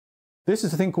This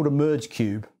is a thing called a merge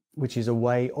cube, which is a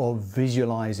way of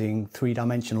visualizing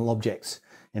three-dimensional objects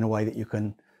in a way that you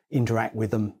can interact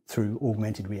with them through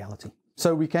augmented reality.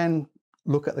 So we can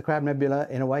look at the Crab Nebula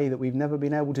in a way that we've never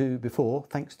been able to before,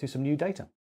 thanks to some new data.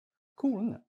 Cool,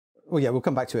 isn't it? Well, yeah, we'll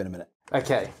come back to it in a minute.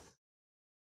 Okay.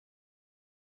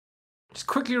 Just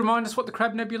quickly remind us what the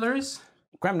Crab Nebula is.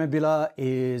 Crab Nebula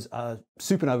is a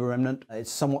supernova remnant. It's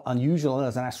somewhat unusual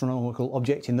as an astronomical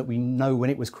object in that we know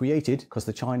when it was created, because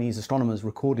the Chinese astronomers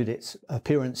recorded its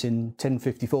appearance in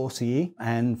 1054 CE,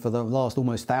 and for the last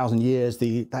almost 1,000 years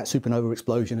that supernova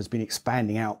explosion has been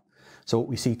expanding out. So what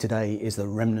we see today is the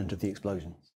remnant of the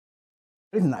explosion.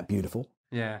 Isn't that beautiful?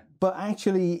 Yeah. But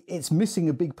actually it's missing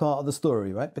a big part of the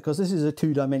story, right? Because this is a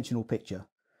two-dimensional picture.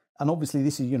 And obviously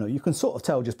this is, you can sort of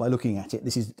tell just by looking at it,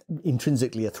 this is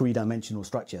intrinsically a three-dimensional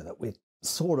structure that we're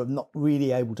sort of not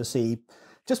really able to see,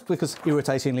 just because,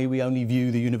 irritatingly, we only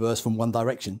view the universe from one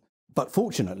direction. But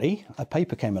fortunately, a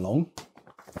paper came along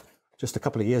just a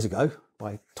couple of years ago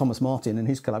by Thomas Martin and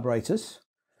his collaborators,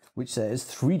 which says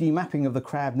 3D mapping of the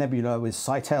Crab Nebula with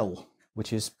Cytel,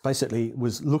 which is basically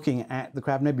was looking at the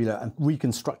Crab Nebula and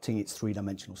reconstructing its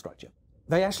three-dimensional structure.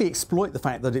 They actually exploit the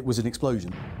fact that it was an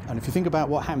explosion. And if you think about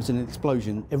what happens in an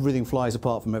explosion, everything flies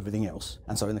apart from everything else.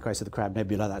 And so in the case of the Crab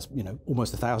Nebula, that's,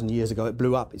 almost 1,000 years ago, it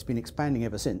blew up. It's been expanding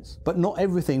ever since. But not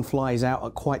everything flies out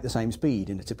at quite the same speed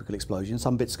in a typical explosion.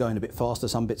 Some bits are going a bit faster,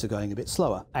 some bits are going a bit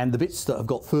slower. And the bits that have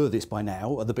got furthest by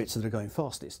now are the bits that are going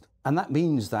fastest. And that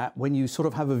means that when you sort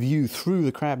of have a view through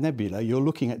the Crab Nebula, you're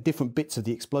looking at different bits of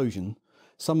the explosion,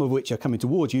 some of which are coming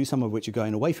towards you, some of which are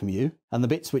going away from you. And the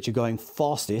bits which are going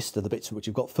fastest are the bits which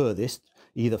have got furthest,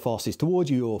 either fastest towards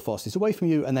you or fastest away from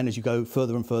you. And then as you go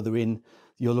further and further in,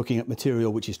 you're looking at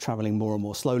material which is traveling more and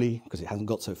more slowly because it hasn't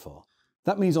got so far.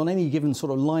 That means on any given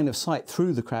sort of line of sight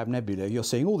through the Crab Nebula, you're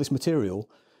seeing all this material,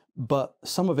 but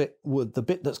some of it, the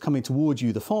bit that's coming towards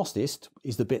you the fastest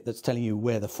is the bit that's telling you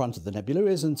where the front of the nebula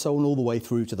is, and so on all the way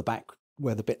through to the back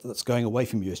where the bit that's going away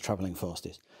from you is traveling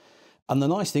fastest. And the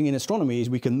nice thing in astronomy is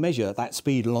we can measure that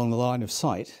speed along the line of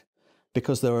sight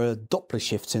because there are Doppler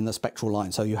shifts in the spectral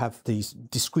line. So you have these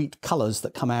discrete colours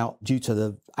that come out due to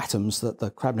the atoms that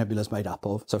the Crab Nebula is made up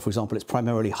of. So for example, it's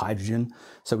primarily hydrogen.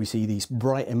 So we see these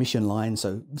bright emission lines,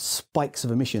 so spikes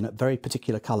of emission at very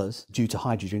particular colours due to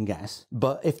hydrogen gas.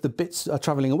 But if the bits are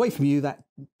travelling away from you, that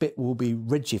bit will be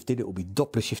redshifted. It will be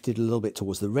Doppler shifted a little bit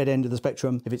towards the red end of the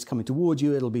spectrum. If it's coming towards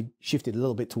you, it'll be shifted a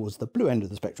little bit towards the blue end of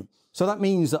the spectrum. So that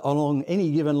means that along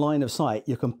any given line of sight,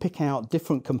 you can pick out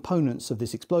different components of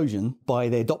this explosion by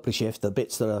their Doppler shift. The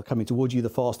bits that are coming towards you the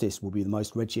fastest will be the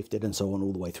most redshifted, and so on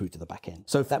all the way through to the back end.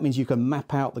 So that means you can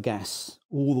map out the gas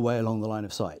all the way along the line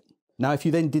of sight. Now, if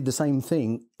you then did the same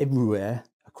thing everywhere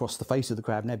across the face of the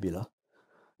Crab Nebula,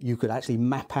 you could actually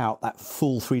map out that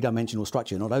full three-dimensional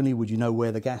structure. Not only would you know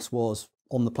where the gas was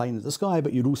on the plane of the sky,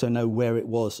 but you'd also know where it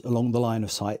was along the line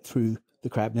of sight through the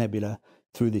Crab Nebula,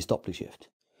 through this Doppler shift.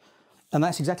 And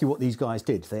that's exactly what these guys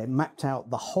did. They mapped out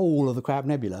the whole of the Crab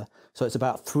Nebula, so it's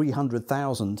about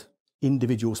 300,000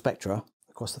 individual spectra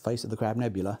across the face of the Crab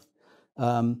Nebula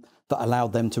that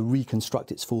allowed them to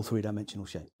reconstruct its full three-dimensional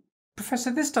shape.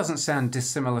 Professor, this doesn't sound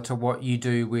dissimilar to what you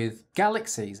do with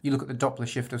galaxies. You look at the Doppler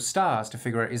shift of stars to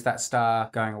figure out, is that star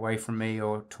going away from me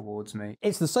or towards me?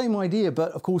 It's the same idea,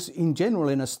 but of course, in general,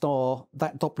 in a star,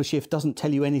 that Doppler shift doesn't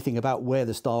tell you anything about where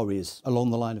the star is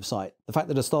along the line of sight. The fact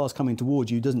that a star's coming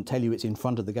towards you doesn't tell you it's in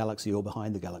front of the galaxy or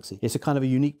behind the galaxy. It's a kind of a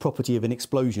unique property of an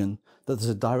explosion that there's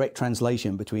a direct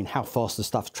translation between how fast the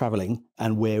stuff's travelling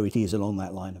and where it is along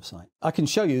that line of sight. I can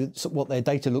show you what their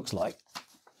data looks like.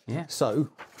 Yeah. So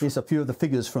here's a few of the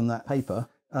figures from that paper,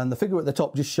 and the figure at the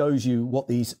top just shows you what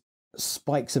these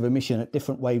spikes of emission at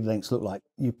different wavelengths look like.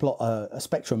 You plot a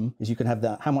spectrum, as you can have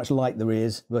how much light there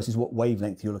is versus what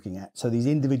wavelength you're looking at. So these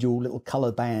individual little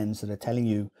colour bands that are telling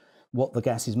you what the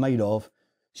gas is made of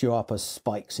show up as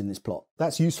spikes in this plot.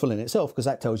 That's useful in itself because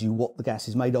that tells you what the gas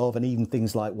is made of and even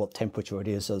things like what temperature it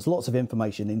is. So there's lots of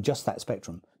information in just that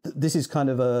spectrum. This is kind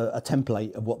of a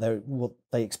template of what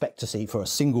they expect to see for a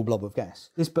single blob of gas.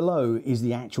 This below is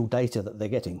the actual data that they're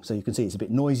getting. So you can see it's a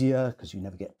bit noisier because you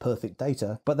never get perfect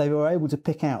data, but they were able to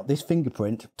pick out this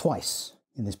fingerprint twice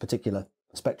in this particular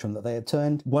spectrum that they had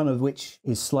turned, one of which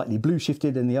is slightly blue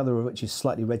shifted and the other of which is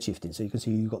slightly red shifted. So you can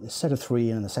see you've got this set of 3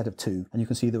 and a set of 2, and you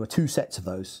can see there are 2 sets of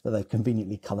those that they've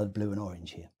conveniently coloured blue and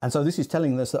orange here. And so this is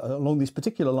telling us that along this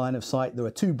particular line of sight there are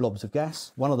 2 blobs of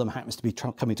gas. One of them happens to be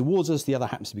coming towards us, the other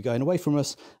happens to be going away from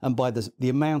us, and by the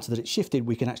amount that it's shifted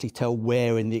we can actually tell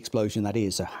where in the explosion that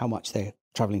is. So how much they're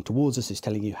travelling towards us is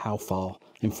telling you how far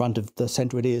in front of the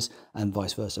centre it is, and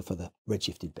vice versa for the red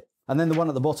shifted bit. And then the one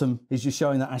at the bottom is just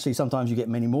showing that actually sometimes you get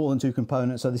many more than 2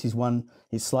 components. So this is one,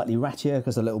 it's slightly rattier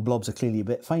because the little blobs are clearly a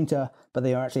bit fainter, but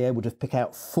they are actually able to pick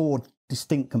out 4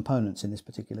 distinct components in this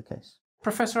particular case.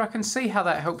 Professor, I can see how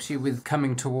that helps you with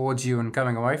coming towards you and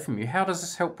going away from you. How does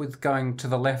this help with going to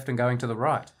the left and going to the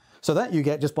right? So that you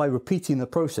get just by repeating the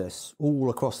process all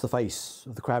across the face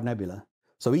of the Crab Nebula.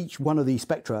 So each one of these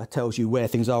spectra tells you where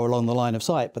things are along the line of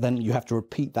sight, but then you have to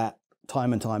repeat that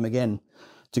time and time again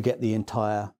to get the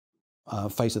entire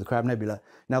face of the Crab Nebula.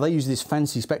 Now they use this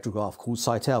fancy spectrograph called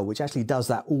Sitel, which actually does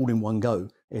that all in one go.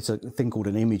 It's a thing called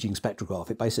an imaging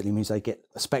spectrograph. It basically means they get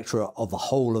a spectra of the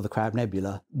whole of the Crab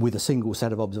Nebula with a single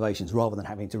set of observations rather than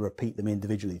having to repeat them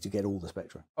individually to get all the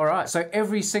spectra. All right, so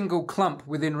every single clump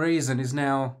within reason is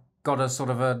now got a sort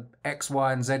of a X,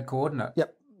 Y, and Z coordinate.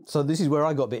 Yep. So this is where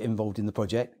I got a bit involved in the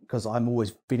project because I'm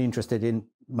always been interested in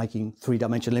making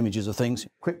 3-dimensional images of things.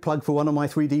 Quick plug for one of my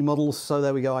 3D models. So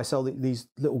there we go. I sell these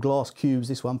little glass cubes.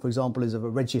 This one, for example, is of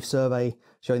a redshift survey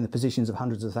showing the positions of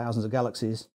hundreds of thousands of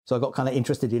galaxies. So I got kind of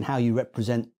interested in how you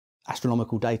represent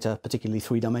astronomical data, particularly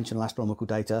 3-dimensional astronomical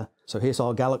data. So here's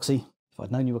our galaxy. If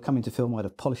I'd known you were coming to film, I'd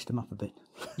have polished them up a bit.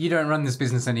 You don't run this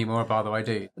business anymore, by the way,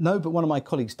 do you? No, but one of my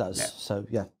colleagues does. Yeah. So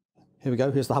yeah, here we go.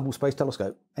 Here's the Hubble Space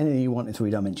Telescope. Anything you want in 3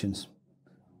 dimensions.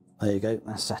 There you go,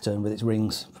 that's Saturn with its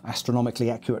rings, astronomically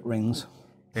accurate rings.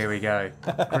 There we go.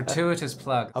 Gratuitous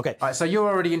plug. Okay. All right, so you're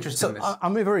already interested in this?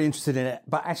 I'm very interested in it,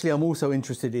 but actually I'm also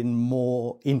interested in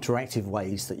more interactive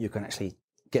ways that you can actually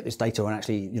get this data and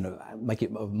actually, make it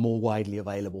more widely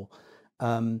available.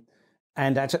 And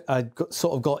I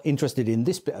got interested in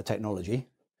this bit of technology,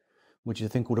 which is a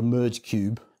thing called a merge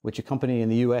cube, which a company in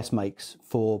the US makes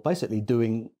for basically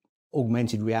doing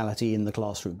augmented reality in the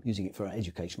classroom, using it for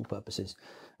educational purposes.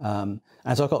 And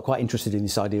so I got quite interested in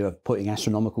this idea of putting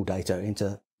astronomical data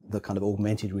into the kind of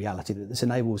augmented reality that this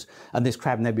enables. And this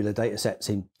Crab Nebula data set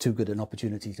seemed too good an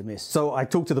opportunity to miss. So I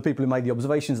talked to the people who made the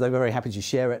observations. They were very happy to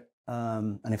share it.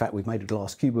 And in fact, we've made a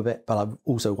glass cube of it, but I've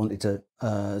also wanted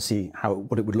to see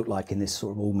what it would look like in this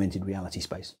sort of augmented reality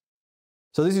space.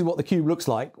 So this is what the cube looks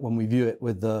like when we view it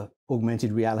with the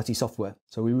augmented reality software.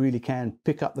 So we really can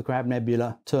pick up the Crab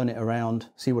Nebula, turn it around,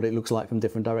 see what it looks like from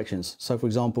different directions. So for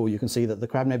example, you can see that the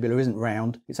Crab Nebula isn't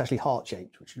round, it's actually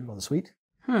heart-shaped, which is rather sweet.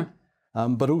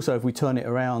 But also if we turn it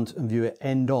around and view it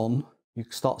end on, you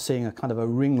start seeing a kind of a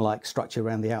ring-like structure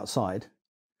around the outside.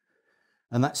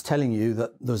 And that's telling you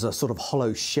that there's a sort of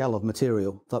hollow shell of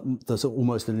material, that there's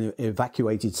almost an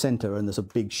evacuated center and there's a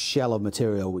big shell of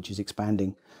material which is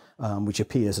expanding. Which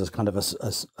appears as kind of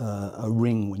a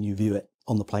ring when you view it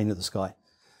on the plane of the sky.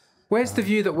 Where's the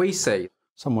view that we see?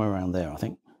 Somewhere around there, I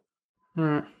think.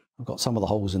 I've got some of the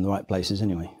holes in the right places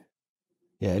anyway.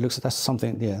 Yeah, it looks like that's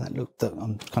something,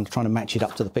 I'm kind of trying to match it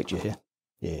up to the picture here.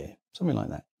 Yeah, something like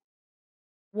that.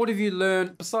 What have you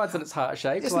learned, besides that it's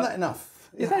heart-shaped? Isn't that enough?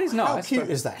 Yeah, that is nice. How cute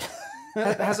is that?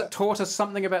 Has it taught us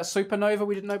something about supernova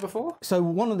we didn't know before? So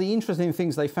one of the interesting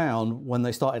things they found when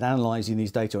they started analysing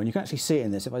these data, and you can actually see it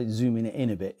in this, if I zoom in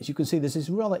a bit, is you can see there's this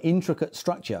rather intricate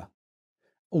structure,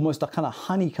 almost a kind of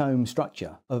honeycomb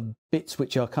structure of bits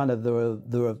which are kind of,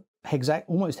 there are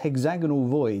almost hexagonal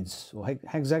voids or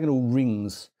hexagonal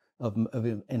rings of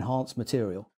enhanced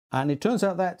material. And it turns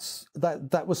out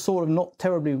that was sort of not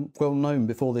terribly well known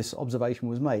before this observation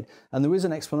was made. And there is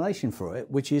an explanation for it,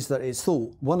 which is that it's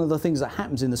thought one of the things that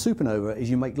happens in the supernova is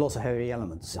you make lots of heavy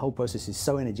elements. The whole process is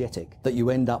so energetic that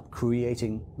you end up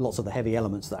creating lots of the heavy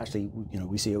elements that actually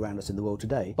we see around us in the world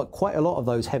today. But quite a lot of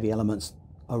those heavy elements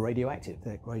are radioactive.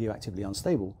 They're radioactively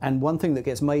unstable. And one thing that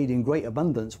gets made in great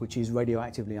abundance, which is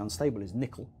radioactively unstable, is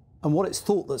nickel. And what it's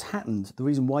thought that's happened, the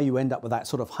reason why you end up with that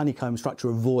sort of honeycomb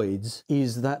structure of voids,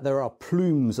 is that there are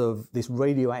plumes of this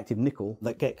radioactive nickel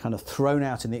that get kind of thrown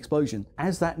out in the explosion.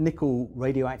 As that nickel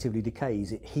radioactively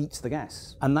decays, it heats the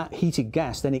gas. And that heated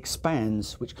gas then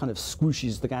expands, which kind of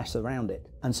squishes the gas around it.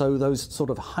 And so those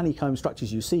sort of honeycomb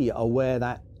structures you see are where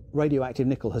that radioactive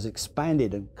nickel has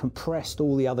expanded and compressed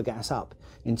all the other gas up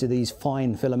into these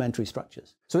fine filamentary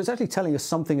structures. So it's actually telling us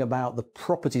something about the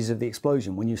properties of the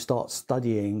explosion. When you start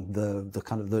studying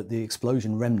the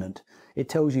explosion remnant, it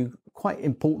tells you quite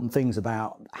important things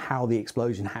about how the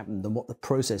explosion happened and what the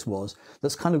process was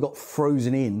that's kind of got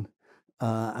frozen in,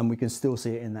 and we can still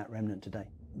see it in that remnant today.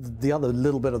 The other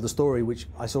little bit of the story, which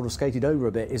I sort of skated over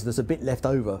a bit, is there's a bit left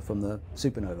over from the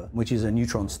supernova, which is a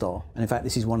neutron star. And in fact,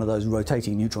 this is one of those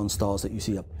rotating neutron stars that you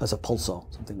see as a pulsar,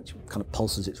 something which kind of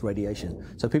pulses its radiation.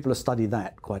 So people have studied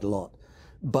that quite a lot.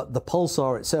 but the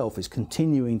pulsar itself is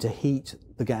continuing to heat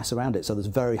the gas around it. So there's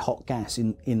very hot gas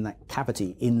in that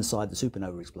cavity inside the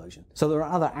supernova explosion. So there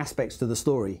are other aspects to the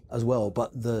story as well,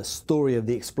 but the story of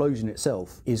the explosion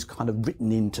itself is kind of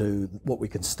written into what we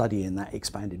can study in that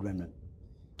expanded remnant.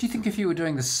 Do you think if you were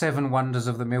doing the 7 wonders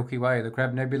of the Milky Way, the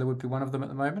Crab Nebula would be one of them at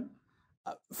the moment?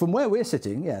 From where we're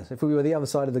sitting, yes. If we were the other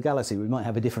side of the galaxy, we might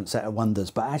have a different set of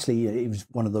wonders, but actually it was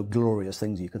one of the glorious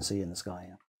things you can see in the sky.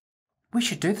 Yeah. We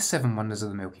should do the 7 wonders of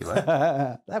the Milky Way.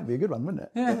 That'd be a good one, wouldn't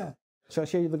it? Yeah. Shall I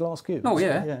show you the glass cube? Oh,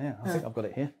 yeah. Yeah. I think I've got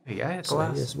it here. Yeah, it's So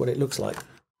glass. here's what it looks like.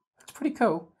 It's pretty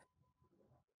cool.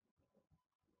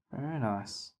 Very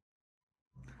nice.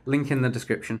 Link in the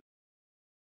description.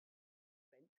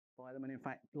 By them, and in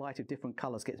fact, light of different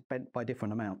colours gets bent by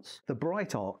different amounts. The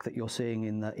bright arc that you're seeing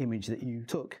in the image that you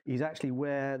took is actually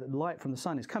where the light from the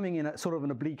sun is coming in at sort of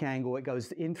an oblique angle. It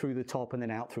goes in through the top and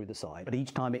then out through the side. But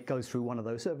each time it goes through one of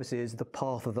those surfaces, the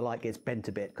path of the light gets bent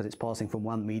a bit because it's passing from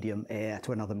one medium, air,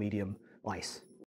 to another medium, ice.